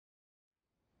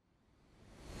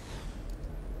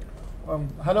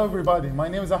Hello everybody, my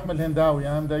name is Ahmad Alhendawi.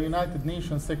 I'm the United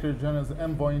Nations Secretary General's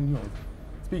Envoy in Youth.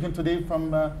 Speaking today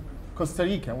from Costa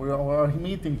Rica. We are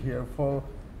meeting here for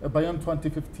BYND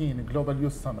 2015 Global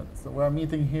Youth Summit. So we are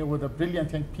meeting here with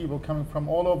brilliant young people coming from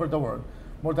all over the world.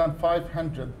 More than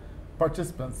 500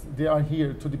 participants. They are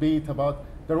here to debate about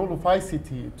the role of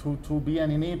ICT to be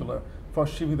an enabler for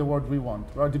achieving the world we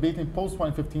want. We are debating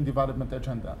post-2015 development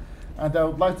agenda. And I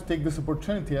would like to take this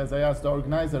opportunity, as I asked the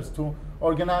organizers, to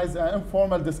organize an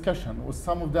informal discussion with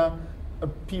some of the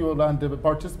people and the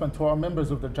participants who are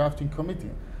members of the drafting committee.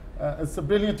 It's a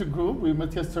brilliant group. We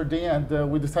met yesterday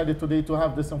and we decided today to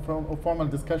have this informal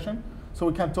discussion so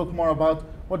we can talk more about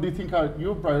what do you think are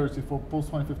your priorities for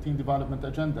post-2015 development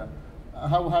agenda.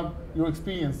 How have your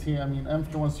experience here,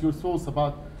 influenced your thoughts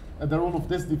about the role of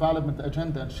this development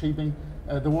agenda in shaping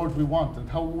the world we want, and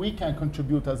how we can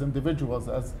contribute as individuals,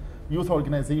 as youth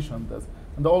organizations.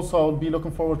 And also I'll be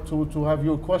looking forward to have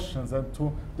your questions and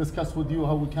to discuss with you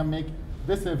how we can make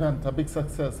this event a big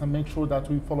success and make sure that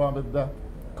we follow up with the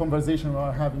conversation we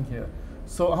are having here.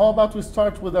 So how about we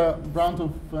start with a round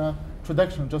of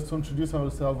introduction, just to introduce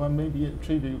ourselves, and maybe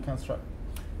Trevi, you can start.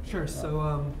 Sure,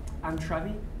 so I'm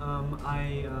Trevi.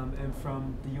 I am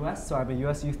from the US, so I'm a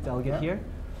US youth delegate here.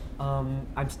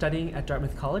 I'm studying at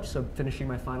Dartmouth College, so finishing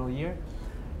my final year.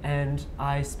 And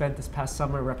I spent this past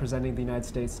summer representing the United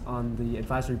States on the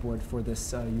advisory board for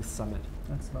this youth summit.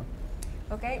 Excellent.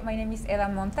 Okay, my name is Eda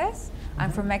Montes.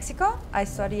 I'm from Mexico. I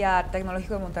study at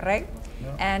Tecnológico de Monterrey.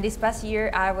 And this past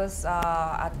year I was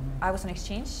on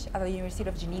exchange at the University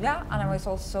of Geneva, and I was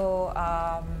also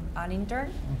an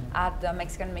intern at the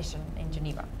Mexican mission in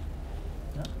Geneva.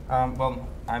 Well,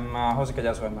 I'm Jose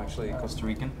Callazo. I'm actually Costa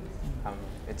Rican.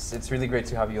 It's really great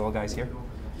to have you all guys here.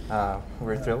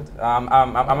 We're thrilled. I'm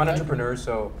an entrepreneur,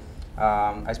 so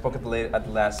I spoke at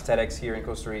the last TEDx here in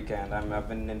Costa Rica, and I've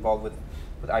been involved with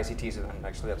ICTs, and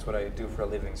actually that's what I do for a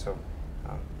living. So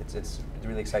it's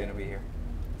really exciting to be here.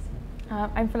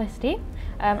 I'm Felicity.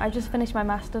 I just finished my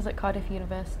master's at Cardiff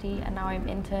University, and now I'm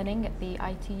interning at the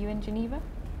ITU in Geneva.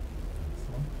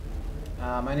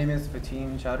 My name is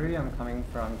Fatin Chowdhury. I'm coming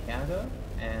from Canada,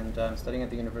 and I'm studying at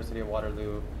the University of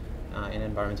Waterloo in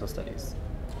environmental studies.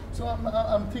 So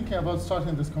I'm thinking about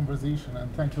starting this conversation,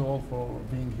 and thank you all for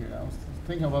being here. I was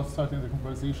thinking about starting the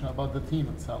conversation about the theme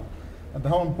itself, and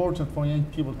how important for young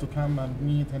people to come and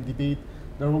meet and debate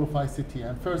the role of ICT.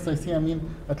 And first I see,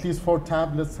 at least 4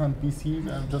 tablets and PCs,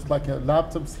 and just like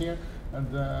laptops here.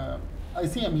 And I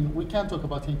see, we can't talk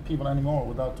about young people anymore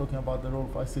without talking about the role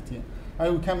of ICT.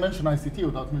 We can mention ICT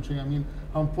without mentioning,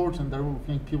 how important the role of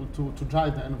young people to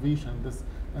drive the innovation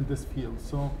in this field.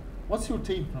 So what's your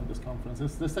take from this conference?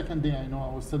 It's the second day. I know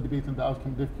I was still debating the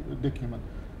outcome document,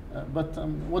 but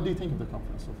what do you think of the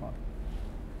conference so far?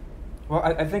 Well,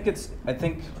 I think it's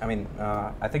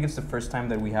the first time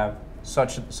that we have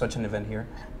such an event here.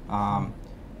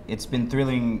 It's been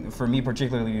thrilling for me,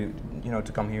 particularly,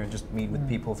 to come here and just meet with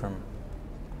people from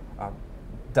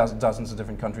dozens of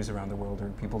different countries around the world, or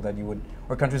people that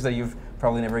or countries that you've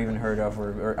probably never even heard of,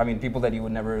 or people that you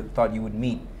would never thought you would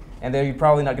meet, and that you're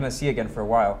probably not going to see again for a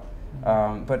while.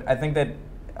 But I think that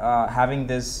having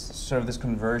this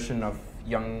conversion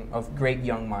of great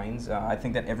young minds, I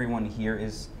think that everyone here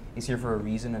is here for a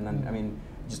reason, and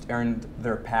just earned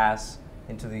their pass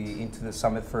into the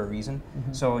summit for a reason.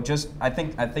 So I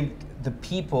think the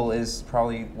people is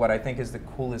probably what I think is the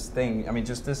coolest thing.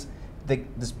 Just this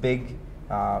big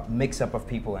mix up of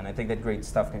people, and I think that great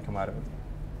stuff can come out of it.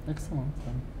 Excellent.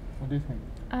 What do you think?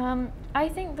 I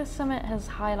think the summit has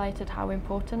highlighted how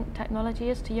important technology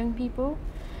is to young people,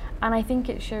 and I think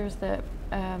it shows that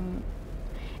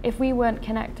if we weren't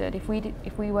connected, if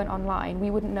we weren't online, we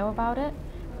wouldn't know about it.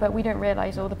 But we don't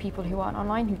realize all the people who aren't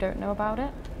online who don't know about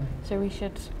it. So we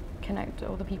should connect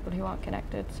all the people who aren't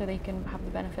connected so they can have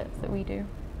the benefits that we do.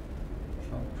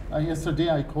 Sure. Yesterday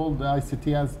I called the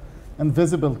ICT as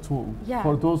invisible tool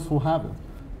for those who have it.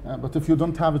 But if you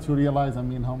don't have it, you realize, how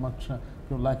much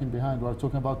you're lacking behind. We're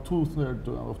talking about two-thirds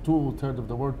of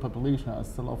the world population is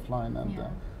still offline, and I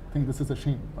think this is a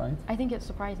shame, right? I think it's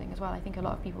surprising as well. I think a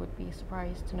lot of people would be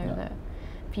surprised to know that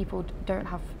people don't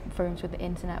have phones with the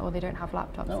internet, or they don't have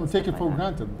laptops. We take it for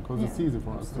granted because it's easy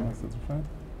for us to access, right?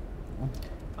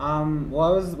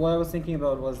 What I was thinking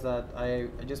about was that I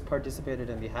just participated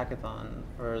in the hackathon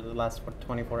for the last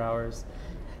 24 hours.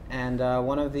 And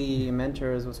one of the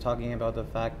mentors was talking about the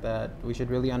fact that we should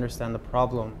really understand the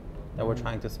problem that we're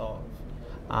trying to solve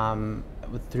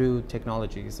through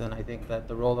technologies. And I think that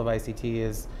the role of ICT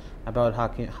is about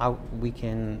how we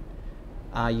can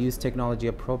use technology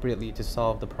appropriately to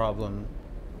solve the problem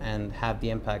and have the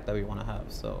impact that we want to have.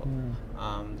 So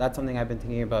that's something I've been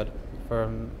thinking about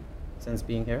since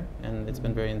being here, and it's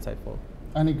been very insightful.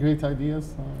 Any great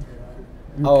ideas?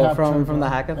 You Oh, captured from the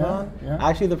hackathon? Yeah?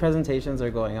 Actually, the presentations are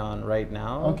going on right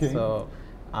now. Okay. So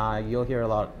you'll hear a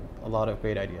lot of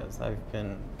great ideas. I've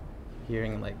been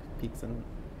hearing like peaks and.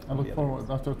 I look forward,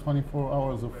 after 24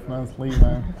 hours of men's leave,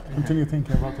 I continue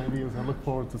thinking about ideas. I look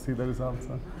forward to see the results.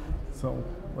 So,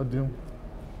 what do you?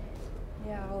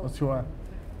 Yeah. Well, What's your?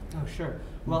 Oh, sure.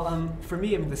 Well, for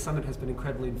me, I mean, the summit has been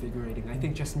incredibly invigorating. I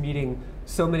think just meeting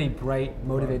so many bright,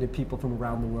 motivated people from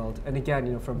around the world, and again,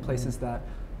 you know, from places that,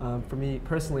 for me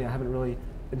personally, I haven't really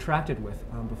interacted with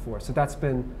before. So that's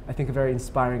been, I think, a very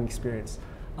inspiring experience.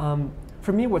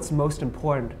 For me, what's most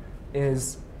important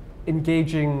is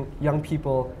engaging young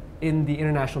people in the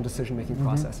international decision-making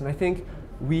process, and I think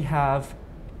we have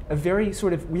a very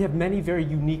we have many very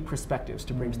unique perspectives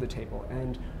to bring to the table,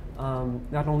 and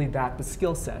not only that, but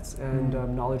skill sets and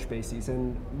knowledge bases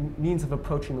and means of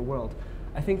approaching the world.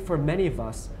 I think for many of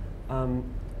us,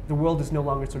 the world is no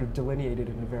longer sort of delineated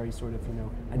in a very sort of, you know,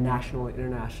 a national and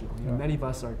international. You know, many of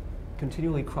us are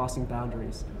continually crossing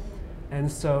boundaries.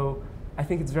 And so I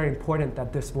think it's very important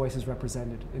that this voice is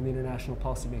represented in the international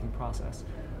policymaking process.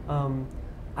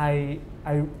 I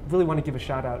really want to give a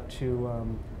shout out to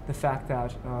the fact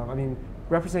that, I mean,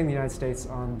 representing the United States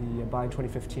on the BYND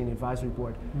 2015 advisory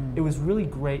board, it was really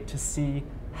great to see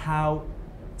how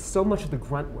so much of the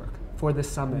grunt work for this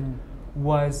summit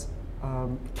was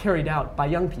carried out by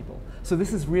young people. So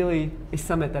this is really a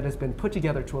summit that has been put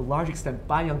together to a large extent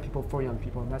by young people for young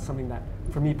people, and that's something that,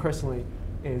 for me personally,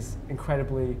 is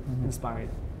incredibly inspiring.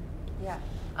 yeah.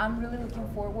 I'm really looking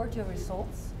forward to the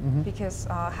results because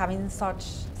having such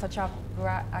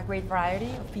a great variety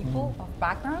of people, of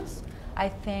backgrounds, I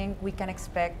think we can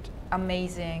expect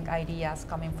amazing ideas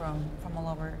coming from all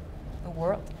over the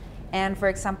world. And for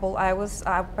example, I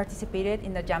participated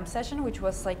in the jam session, which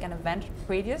was like an event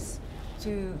previous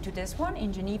to this one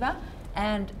in Geneva.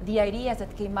 And the ideas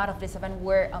that came out of this event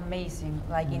were amazing,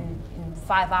 like in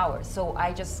 5 hours. So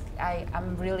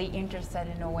I'm really interested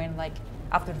in knowing, like,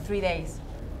 after 3 days,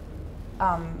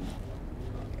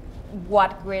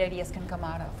 what great ideas can come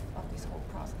out of this whole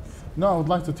process. No, I would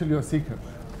like to tell you a secret.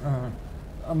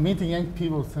 I'm meeting young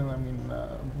people since,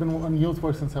 I've been on youth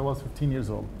work since I was 15 years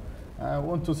old. I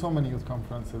went to so many youth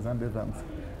conferences and events.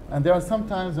 And there are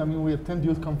sometimes, we attend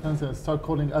youth conferences and start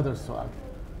calling others to act.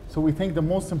 So we think the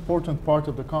most important part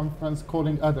of the conference,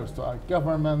 calling others to act,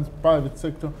 governments, private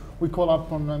sector, we call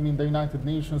up on, the United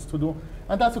Nations to do,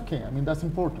 and that's okay. That's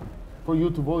important for you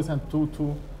to voice and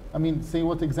to say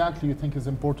what exactly you think is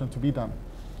important to be done.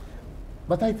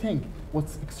 But I think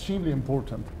what's extremely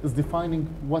important is defining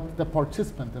what the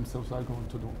participants themselves are going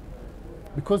to do.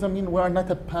 Because, we are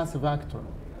not a passive actor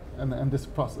in this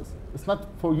process. It's not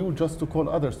for you just to call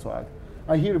others to act.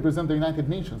 I here represent the United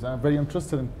Nations. I'm very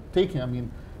interested in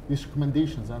taking, these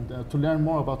recommendations and to learn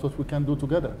more about what we can do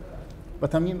together.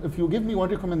 But if you give me one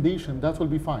recommendation, that will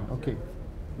be fine. Okay,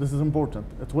 this is important.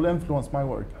 It will influence my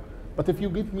work. But if you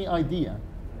give me idea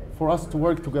for us to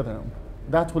work together,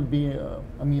 that will be,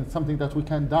 something that we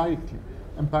can directly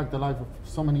impact the life of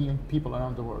so many young people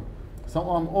around the world. So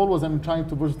I'm trying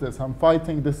to push this. I'm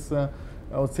fighting this, I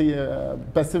would say,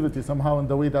 passivity somehow in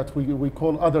the way that we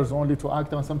call others only to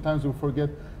act, and sometimes we forget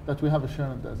that we have a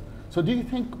share in this. So do you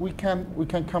think we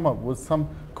can come up with some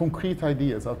concrete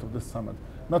ideas out of this summit,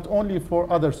 not only for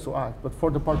others to act, but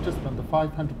for the participants, the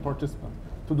 500 participants,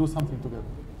 to do something together?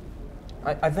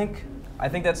 I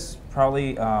think that's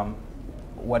probably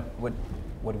what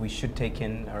we should take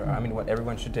in, or what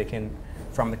everyone should take in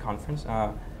from the conference.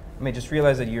 Just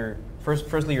realize that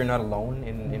firstly you're not alone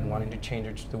in wanting to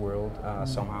change the world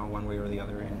somehow, one way or the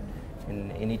other,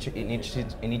 in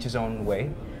each's own way.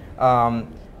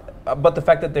 But the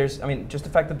fact that there's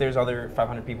other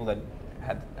 500 people that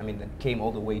came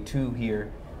all the way to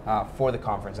here for the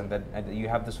conference, and that you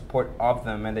have the support of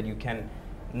them, and that you can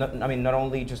not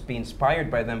only just be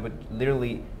inspired by them, but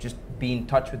literally just be in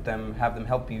touch with them, have them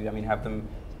help you. Have them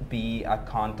be a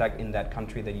contact in that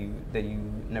country that you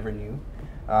never knew.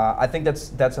 I think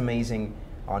that's amazing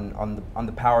on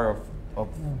the power of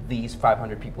these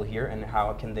 500 people here, and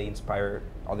how can they inspire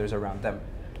others around them.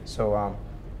 So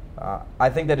I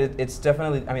think that it's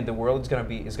definitely, the world is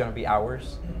gonna be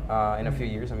ours in a few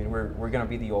years. We're gonna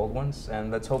be the old ones, and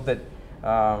let's hope that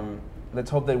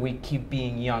we keep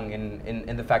being young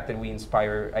in the fact that we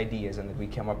inspire ideas and that we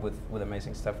come up with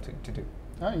amazing stuff to do.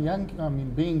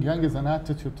 Being young is an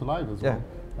attitude to life as well.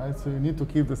 Right? So you need to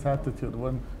keep this attitude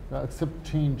when you accept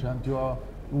change and you are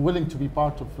willing to be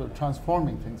part of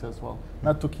transforming things as well,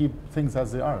 not to keep things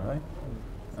as they are, right?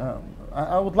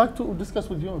 I would like to discuss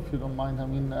with you, if you don't mind,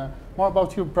 more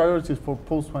about your priorities for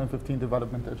post-2015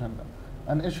 development agenda.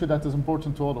 an issue that is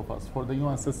important to all of us, for the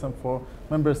UN system, for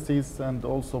member states, and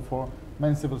also for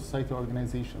many civil society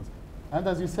organizations. And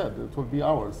as you said, it will be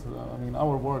ours. I mean,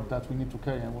 our word that we need to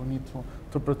carry and we need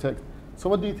to protect. So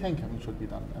what do you think should be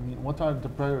done? I mean, what are the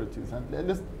priorities? And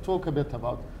let's talk a bit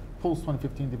about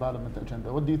post-2015 development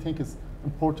agenda. What do you think is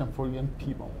important for young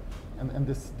people and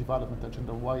this development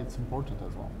agenda, why it's important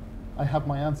as well? I have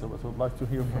my answer, but I would like to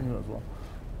hear from you as well.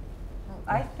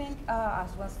 I think,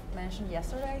 as was mentioned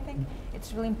yesterday, I think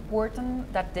it's really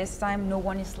important that this time no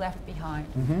one is left behind.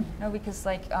 You know, because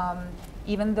like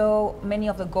even though many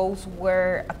of the goals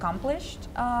were accomplished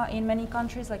in many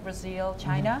countries like Brazil,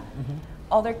 China,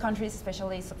 other countries,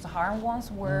 especially sub-Saharan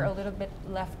ones, were a little bit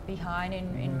left behind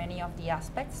in many of the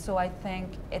aspects. So I think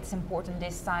it's important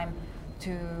this time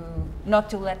to not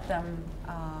to let them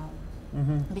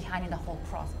behind in the whole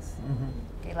process.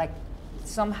 Okay, like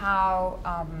somehow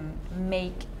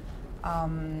make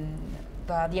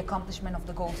the accomplishment of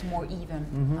the goals more even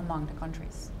among the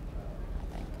countries,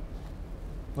 I think.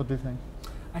 What do you think?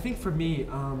 I think for me,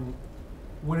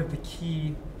 one of the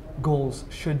key goals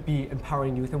should be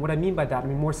empowering youth. And what I mean by that, I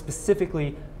mean more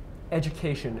specifically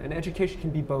education. And education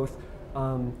can be both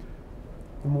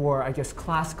more, I guess,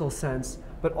 classical sense,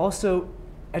 but also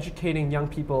educating young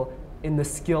people in the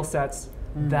skill sets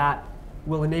that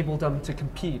will enable them to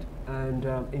compete and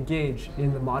engage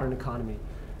in the modern economy.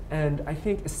 And I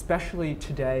think especially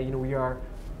today, you know, we are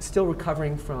still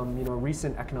recovering from, you know, a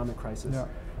recent economic crisis.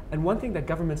 And one thing that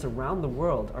governments around the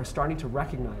world are starting to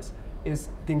recognize is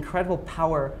the incredible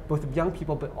power both of young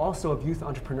people but also of youth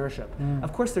entrepreneurship.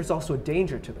 Of course, there's also a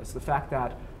danger to this, the fact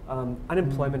that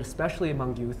unemployment, especially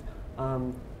among youth,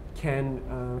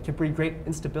 can breed great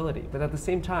instability. But at the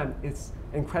same time, it's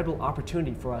an incredible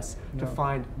opportunity for us to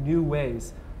find new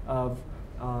ways of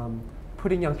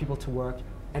putting young people to work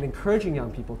and encouraging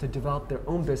young people to develop their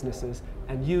own businesses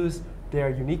and use their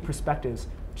unique perspectives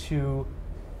to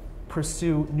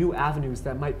pursue new avenues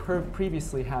that might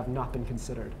previously have not been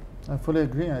considered. I fully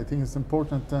agree. I think it's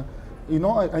important. You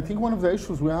know, I think one of the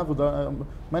issues we have with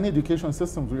many education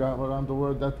systems we have around the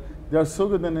world, that they are so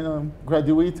good in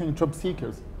graduating job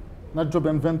seekers, not job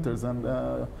inventors and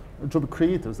job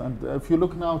creators. And if you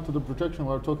look now to the projection,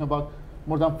 we're talking about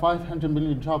more than 500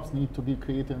 million jobs need to be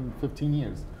created in 15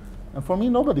 years. And for me,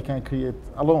 nobody can create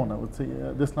alone, I would say,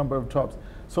 this number of jobs.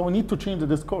 So we need to change the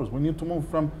discourse. We need to move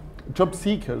from job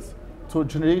seekers to a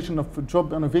generation of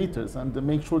job innovators and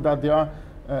make sure that they are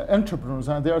entrepreneurs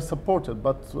and they are supported,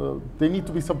 but they need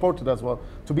to be supported as well.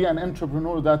 To be an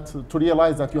entrepreneur, to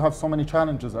realize that you have so many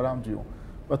challenges around you,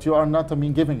 but you are not,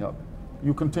 giving up.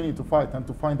 You continue to fight and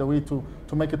to find a way to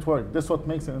make it work. That's what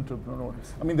makes an entrepreneur.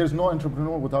 I mean, there's no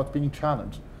entrepreneur without being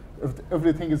challenged. If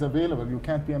everything is available, you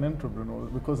can't be an entrepreneur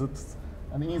because it's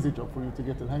an easy job for you to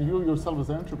get it. And you yourself is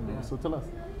an entrepreneur, so tell us.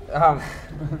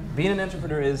 Being an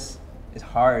entrepreneur is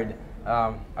hard.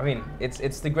 I mean,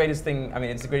 it's the greatest thing. I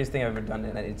mean, it's the greatest thing I've ever done,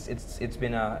 and it's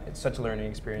been such a learning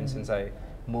experience since I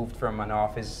moved from an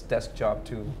office desk job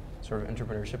to sort of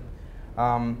entrepreneurship.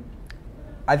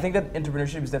 I think that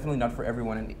entrepreneurship is definitely not for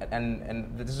everyone,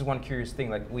 and this is one curious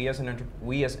thing. Like we as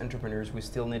entrepreneurs, we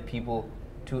still need people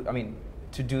to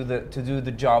do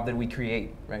the job that we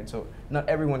create, right? So not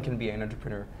everyone can be an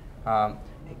entrepreneur.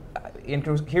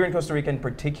 Here in Costa Rica, in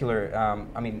particular,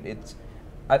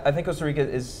 I think Costa Rica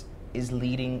is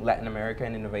leading Latin America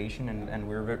in innovation, and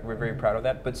we're very proud of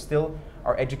that. But still,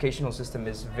 our educational system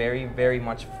is very, very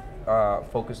much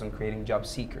focused on creating job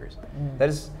seekers. That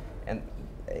is, and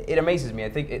it amazes me. I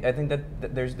think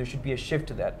that there should be a shift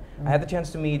to that. I had the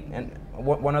chance to meet, and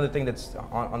one other thing that's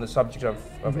on the subject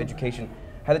of education.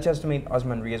 I had the chance to meet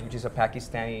Osman Riaz, which is a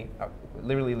Pakistani,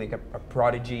 literally like a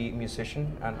prodigy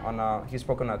musician, and he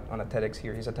spoke on a TEDx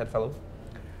here. He's a TED fellow.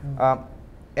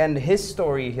 And his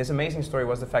story, his amazing story,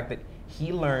 was the fact that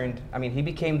he learned, he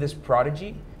became this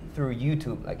prodigy through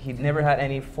YouTube. Like he'd never had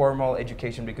any formal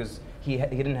education because he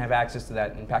didn't have access to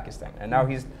that in Pakistan. And now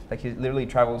he literally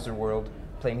travels the world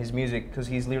playing his music because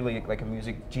he's literally like a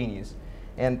music genius.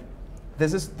 And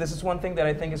this is one thing that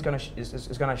I think is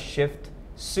gonna shift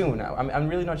soon. I'm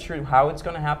really not sure how it's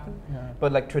gonna happen,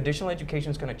 but like traditional education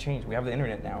is gonna change. We have the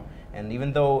internet now, and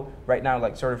even though right now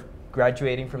like sort of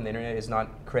graduating from the internet is not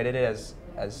credited as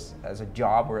a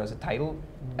job or as a title,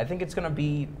 I think it's going to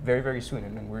be very, very soon,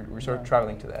 and we're sort of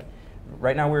traveling to that.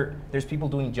 Right now, there's people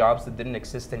doing jobs that didn't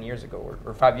exist 10 years ago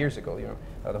or 5 years ago. You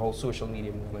know, the whole social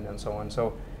media movement and so on.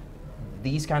 So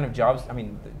these kind of jobs,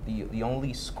 the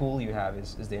only school you have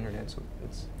is the internet. So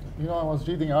it's. You know, I was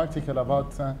reading an article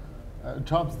about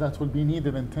jobs that will be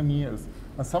needed in 10 years.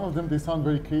 And some of them, they sound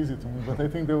very crazy to me, but I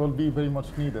think they will be very much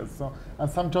needed. So,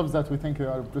 and some jobs that we think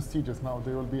are prestigious now,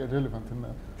 they will be irrelevant in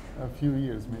a few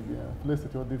years, maybe.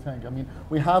 Felicity, what do you think? I mean,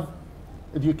 we have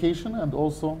education and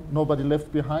also nobody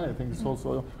left behind. I think it's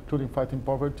also including fighting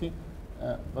poverty.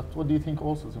 But what do you think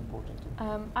also is important?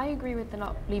 I agree with the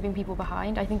not leaving people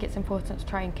behind. I think it's important to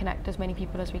try and connect as many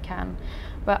people as we can.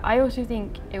 But I also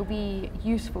think it will be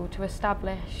useful to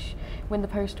establish within the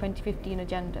post-2015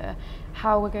 agenda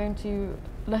how we're going to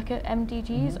look at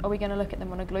MDGs. Are we going to look at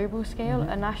them on a global scale,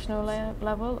 a national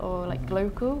level, or like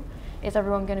local? Is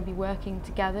everyone going to be working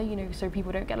together, you know, so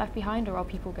people don't get left behind, or are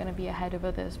people going to be ahead of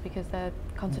others because they're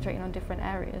concentrating on different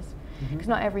areas? Because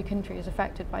not every country is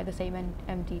affected by the same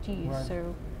MDGs, Right.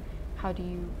 so how do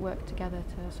you work together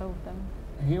to solve them?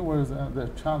 Here was the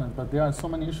challenge, but there are so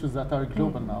many issues that are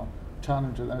global now,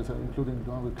 challenges, including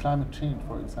with climate change,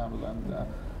 for example. And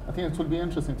I think it will be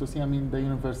interesting to see, I mean, the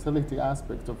universality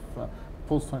aspect of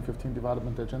post-2015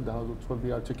 development agenda, how it will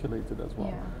be articulated as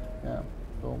well. Yeah.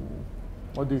 So,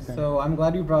 what do you think? So I'm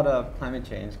glad you brought up climate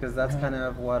change, because that's kind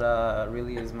of what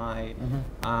really is my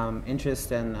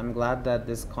interest, and I'm glad that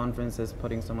this conference is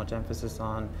putting so much emphasis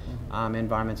on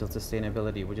environmental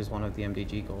sustainability, which is one of the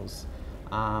MDG goals.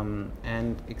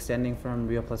 And extending from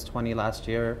Rio Plus 20 last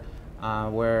year,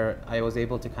 where I was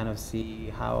able to kind of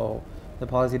see how the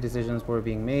policy decisions were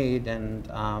being made, and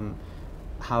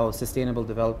how sustainable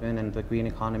development and the green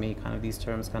economy, kind of these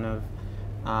terms kind of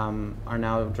are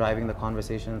now driving the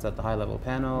conversations at the high-level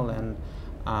panel. And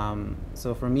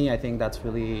so for me, I think that's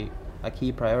really a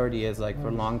key priority, is like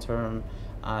for long-term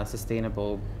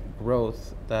sustainable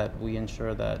growth, that we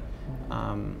ensure that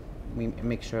we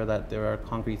make sure that there are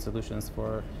concrete solutions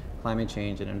for climate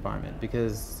change and environment,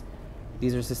 because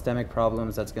these are systemic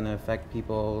problems that's going to affect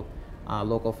people,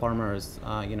 local farmers,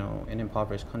 you know, in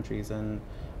impoverished countries. And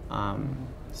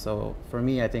so for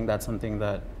me, I think that's something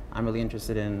that I'm really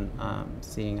interested in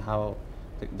seeing how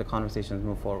the conversations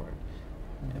move forward.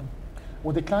 Yeah.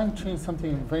 Well, the climate change is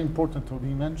something very important to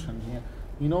be mentioned here.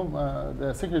 You know,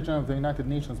 the Secretary General of the United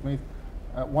Nations made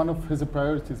one of his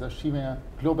priorities achieving a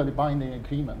globally binding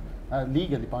agreement, a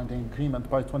legally binding agreement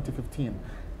by 2015.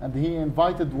 And he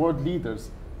invited world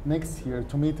leaders next year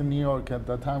to meet in New York at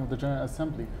the time of the General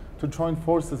Assembly to join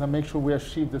forces and make sure we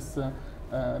achieve this,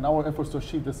 in our efforts to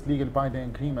achieve this legally binding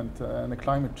agreement on the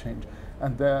climate change.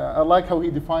 And I like how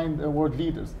he defined world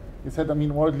leaders. He said, I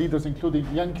mean, world leaders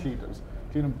including young leaders,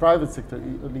 including private sector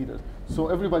leaders. So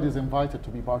everybody is invited to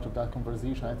be part of that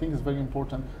conversation. I think it's very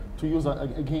important to use,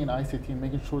 again, ICT in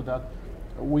making sure that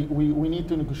we need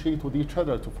to negotiate with each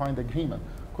other to find agreement.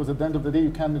 Because at the end of the day,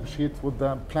 you can't negotiate with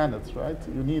the planets, right?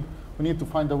 We need to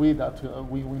find a way that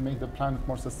we make the planet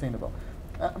more sustainable.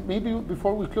 Maybe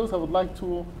before we close, I would like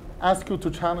to ask you to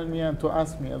challenge me and to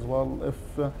ask me as well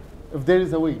if there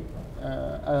is a way,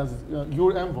 as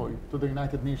your envoy to the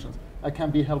United Nations, I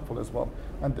can be helpful as well.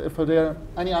 And if there are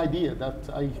any idea that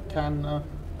I can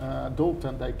adopt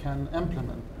and I can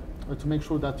implement to make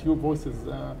sure that your voices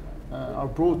are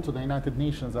brought to the United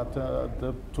Nations, at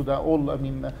all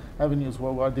avenues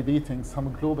where we are debating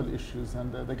some global issues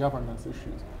and the governance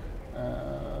issues.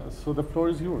 So the floor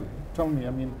is yours. Tell me,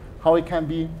 I mean, how I can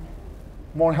be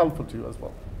more helpful to you as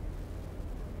well.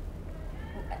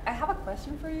 I have a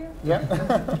question for you. Yeah.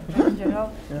 In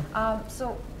general. Yeah.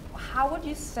 So, how would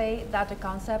you say that the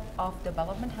concept of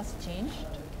development has changed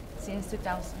since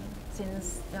 2000,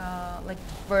 since like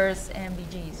first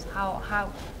MDGs?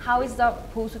 How is the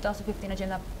post 2015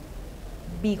 agenda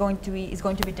is going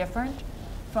to be different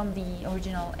from the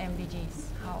original MDGs?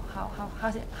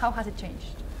 How has it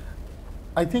changed?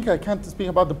 I think I can't speak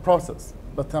about the process,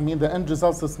 but I mean the end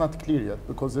results is not clear yet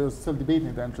because they're still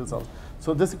debating the end results.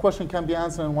 So this question can be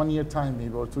answered in 1 year time,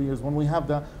 maybe, or 2 years, when we have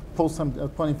the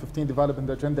post-2015 development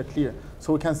agenda clear,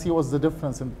 so we can see what's the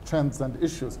difference in trends and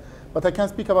issues. But I can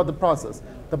speak about the process.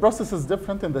 The process is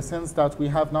different in the sense that we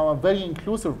have now a very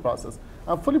inclusive process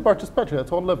and fully participatory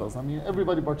at all levels. I mean,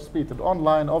 everybody participated,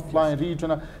 online, offline,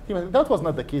 regional. That was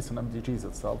not the case in MDGs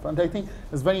itself. And I think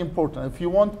it's very important. If you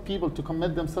want people to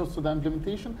commit themselves to the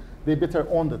implementation, they better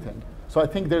own the thing. So I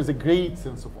think there's a great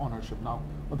sense of ownership now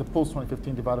with the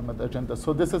post-2015 development agenda.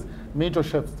 So this is major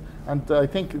shift. And I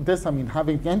think this, I mean,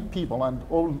 having young people and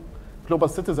all global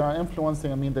citizens are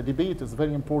influencing, I mean, the debate is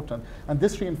very important. And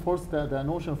this reinforced the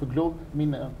notion of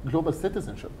global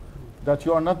citizenship, that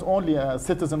you are not only a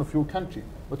citizen of your country,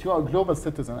 but you are a global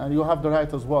citizen, and you have the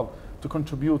right as well to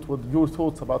contribute with your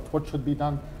thoughts about what should be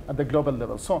done at the global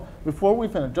level. So before we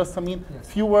finish, just, I mean,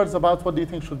 few words about what do you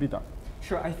think should be done?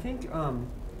 Sure, I think,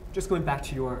 just going back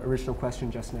to your original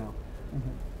question just now,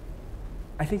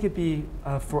 I think it'd be,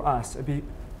 for us, it'd be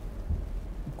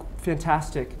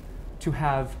fantastic to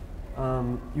have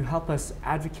you help us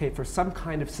advocate for some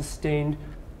kind of sustained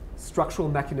structural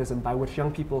mechanism by which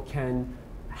young people can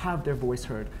have their voice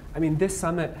heard. I mean, this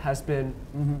summit has been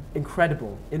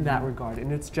incredible in that regard,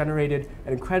 and it's generated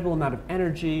an incredible amount of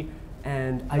energy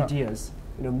and ideas.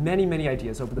 You know, many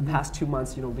ideas over the past 2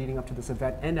 months, you know, leading up to this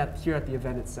event and here at the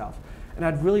event itself. And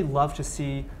I'd really love to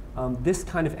see this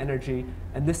kind of energy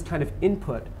and this kind of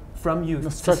input from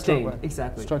youth sustained.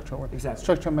 Exactly.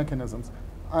 Structural mechanisms.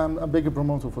 I'm a big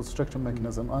promoter for structural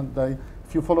mechanism, and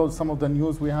if you follow some of the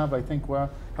news we have, I think we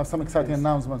have some exciting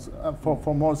announcements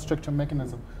for more structural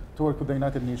mechanism to work with the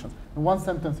United Nations. In one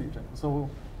sentence, EJ, so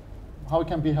how it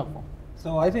can be helpful?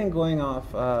 So I think going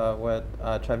off what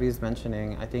Trevi is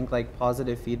mentioning, I think like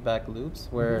positive feedback loops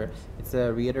where it's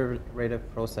a reiterative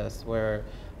process where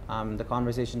the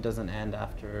conversation doesn't end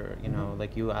after, you know,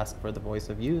 like you ask for the voice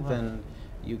of youth and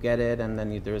you get it, and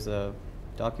then there's a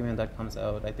document that comes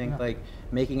out. I think like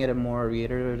making it a more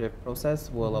reiterative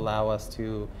process will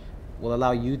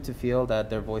allow you to feel that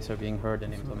their voice are being heard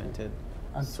and implemented.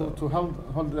 And so to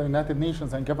hold the United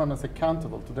Nations and governments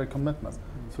accountable to their commitments.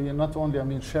 So you're not only, I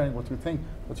mean, sharing what you think,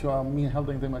 but you are, I mean,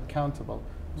 holding them accountable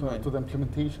to the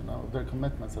implementation of their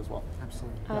commitments as well.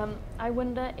 Absolutely. I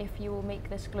wonder if you will make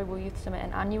this Global Youth Summit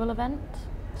an annual event,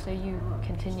 so you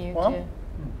continue to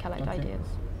collect ideas.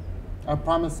 I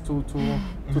promise to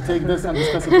take this and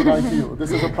discuss it with ITU.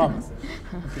 This is a promise.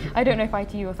 I don't know if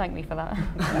ITU will thank me for that.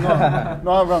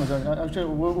 No, I promise. Actually,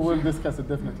 we'll discuss it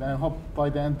definitely. I hope by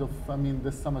the end of, I mean,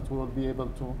 this summit we will be able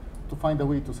to find a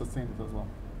way to sustain it as well.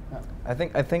 Yeah.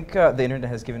 I think the internet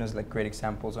has given us like great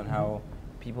examples on how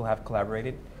people have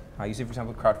collaborated. You see, for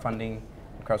example, crowdfunding,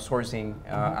 crowdsourcing.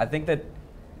 I think that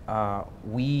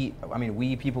we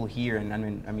people here, and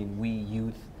I mean, we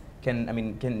youth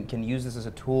can use this as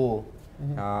a tool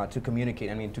to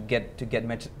communicate. I mean, to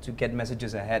get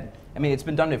messages ahead. I mean, it's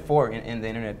been done before in the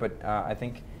internet, but I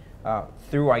think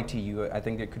through ITU, I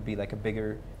think there could be like a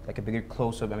bigger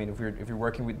close-up. I mean, if you're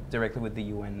working directly with the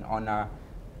UN on a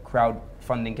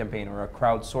crowdfunding campaign or a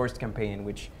crowdsourced campaign in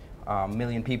which a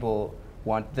million people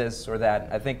want this or that,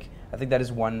 I think that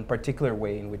is one particular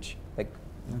way in which like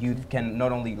youth can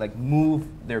not only like move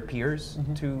their peers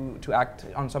to act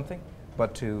on something,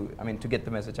 but to get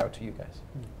the message out to you guys.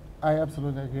 I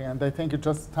absolutely agree, and I think it's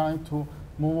just time to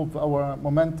move our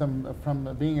momentum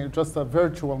from being just a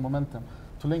virtual momentum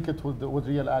to link it with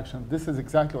real action. This is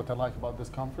exactly what I like about this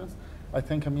conference. I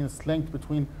think, I mean, it's linked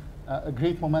between a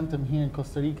great momentum here in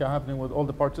Costa Rica happening with all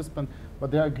the participants, but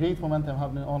there are great momentum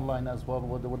happening online as well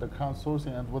with the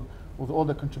crowdsourcing and with all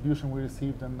the contribution we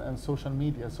received and social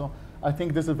media. So I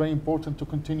think this is very important to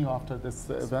continue after this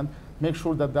event. Make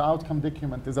sure that the outcome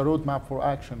document is a roadmap for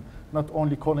action, not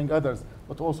only calling others,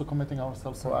 but also committing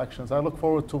ourselves for actions. I look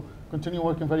forward to continue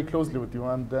working very closely with you,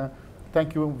 and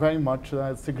thank you very much.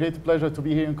 It's a great pleasure to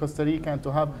be here in Costa Rica and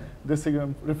to have this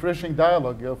refreshing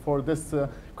dialogue for this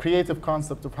creative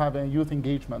concept of having youth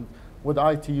engagement with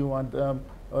ITU and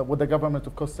with the government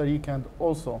of Costa Rica, and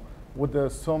also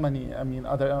with so many, I mean,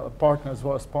 other partners who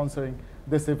are sponsoring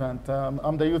this event.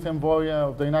 I'm the Youth Envoy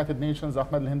of the United Nations,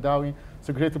 Ahmad Alhendawi. It's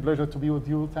a great pleasure to be with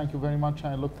you. Thank you very much,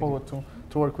 and I look forward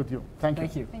to work with you. Thank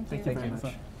you. Thank you very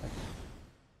much.